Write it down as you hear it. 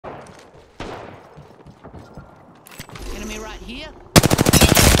Enemy right here.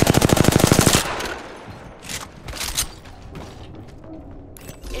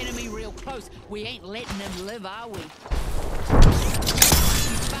 Enemy real close. We ain't letting them live, are we? You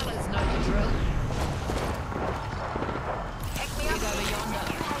fellas know the drill. Head over yonder.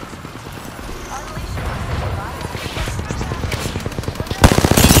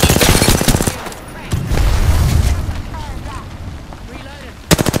 Reloaded.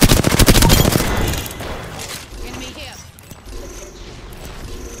 Enemy here.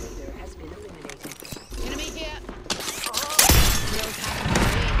 Enemy here. Real tight.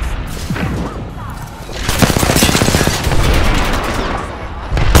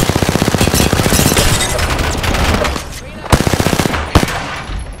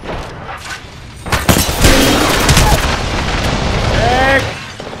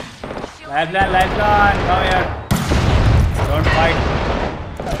 Lifeline, come here. Don't fight.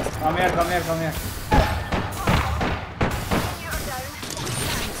 Come here, come here, come here.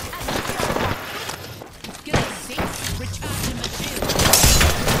 Skill 6, recharging the shield.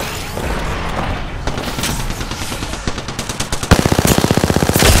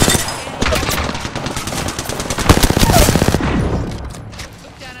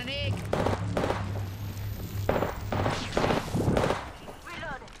 Took down an egg.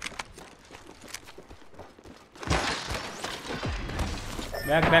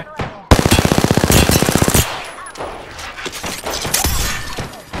 Back.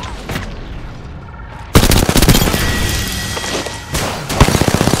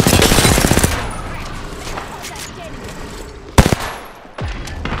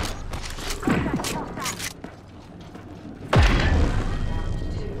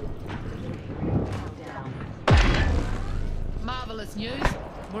 Marvelous news.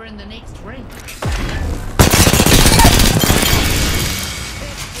 We're in the next ring.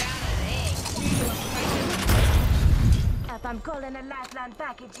 I'm calling a lifeline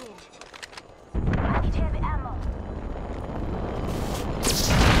package in. I need heavy ammo.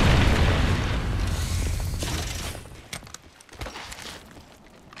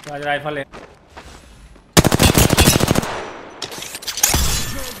 Charge rifle in.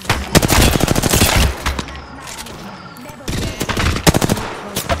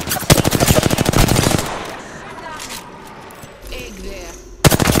 Egg there.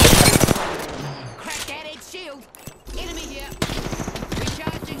 Crack that egg shield. Enemy here.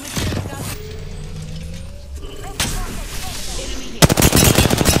 Recharging the shield gun. Enemy here.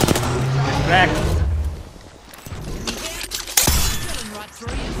 Crack. Enemy here. Drilling right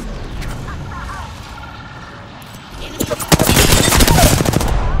through you. Enemy here.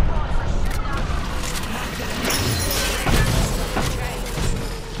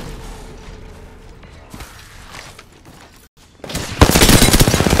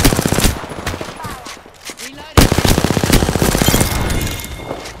 Reloading.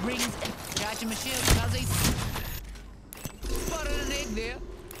 Rings. Charging my shield, cuzzies. Spotted an egg there.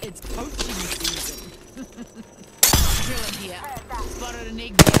 It's poaching season. Drilling here. Spotted an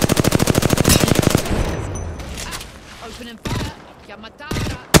egg there. Ah, opening fire.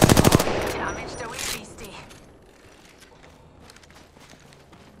 Yamatara. Damage the wee beastie.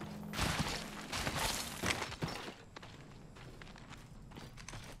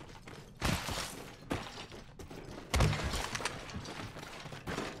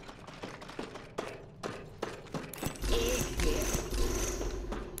 Egg there.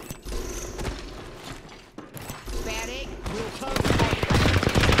 Bad egg. Real close.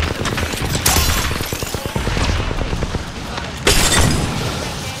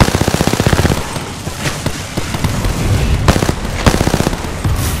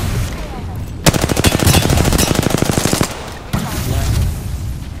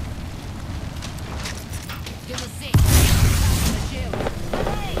 Give us 6. The shield.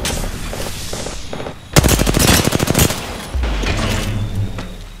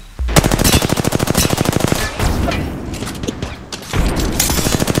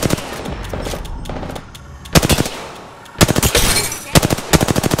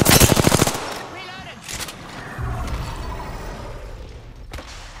 Reloading.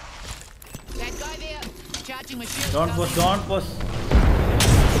 That guy there. Charging my shield. Don't push, don't push.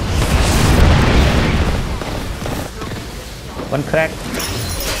 One crack.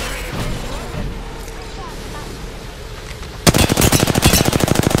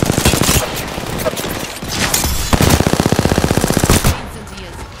 Vincent he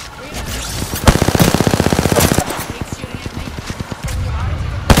is. He's shooting at me.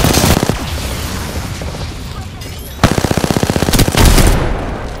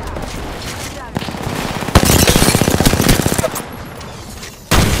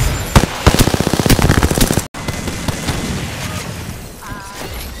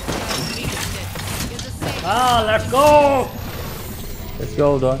 Ah, let's go. Let's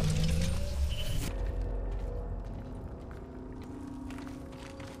go, dog.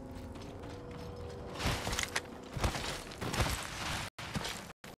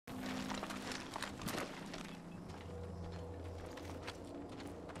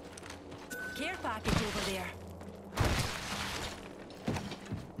 Care package over there.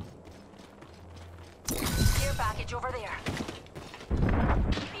 Care package over there.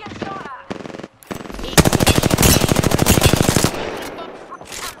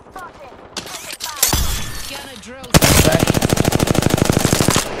 Gonna drill. Back.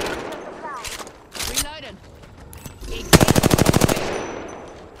 Reloading.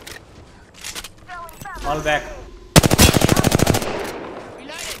 All back.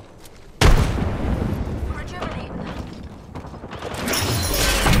 Reloading. Rejuvenating.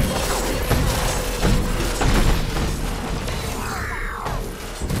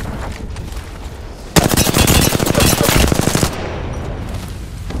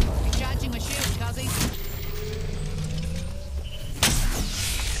 Recharging my shield, Cuzzy.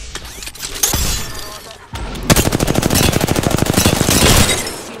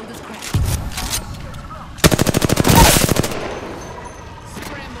 Shield is cracked.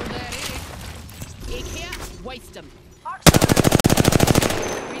 Scramble that egg. Egg here, waste them.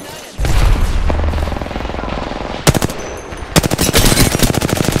 Reloading.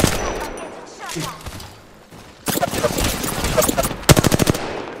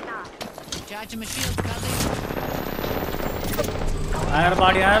 Recharging my shield, Cuzzy. Another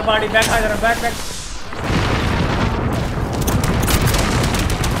body, back, back.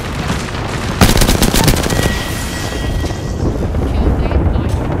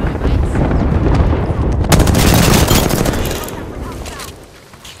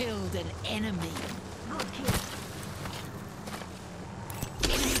 Killed an enemy.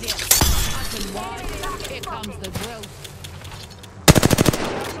 Enemy there. Up and wide. Here comes the drill.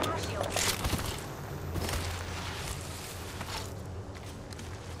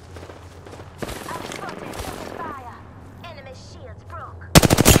 Enemy shields broke.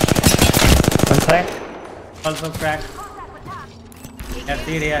 One side. Also crack. Contact with target. Yeah,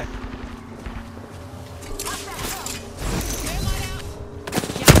 see here. Thermite out.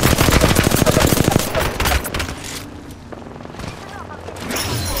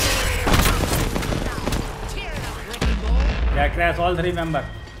 Tear it up, wrecking ball. Yeah, crash all three members.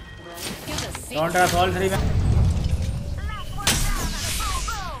 Give us six. Don't trust all three members. Last one down and a boom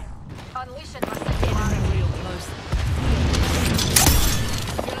boom. Unleashing my second Enemy real close.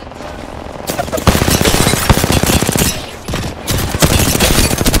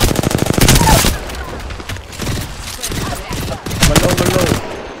 Below.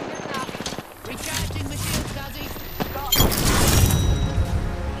 Recharging my shield, Cuzzy.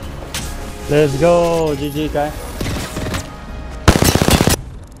 Let's go, GG guy.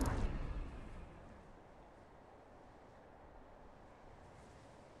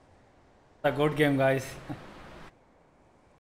 A good game, guys.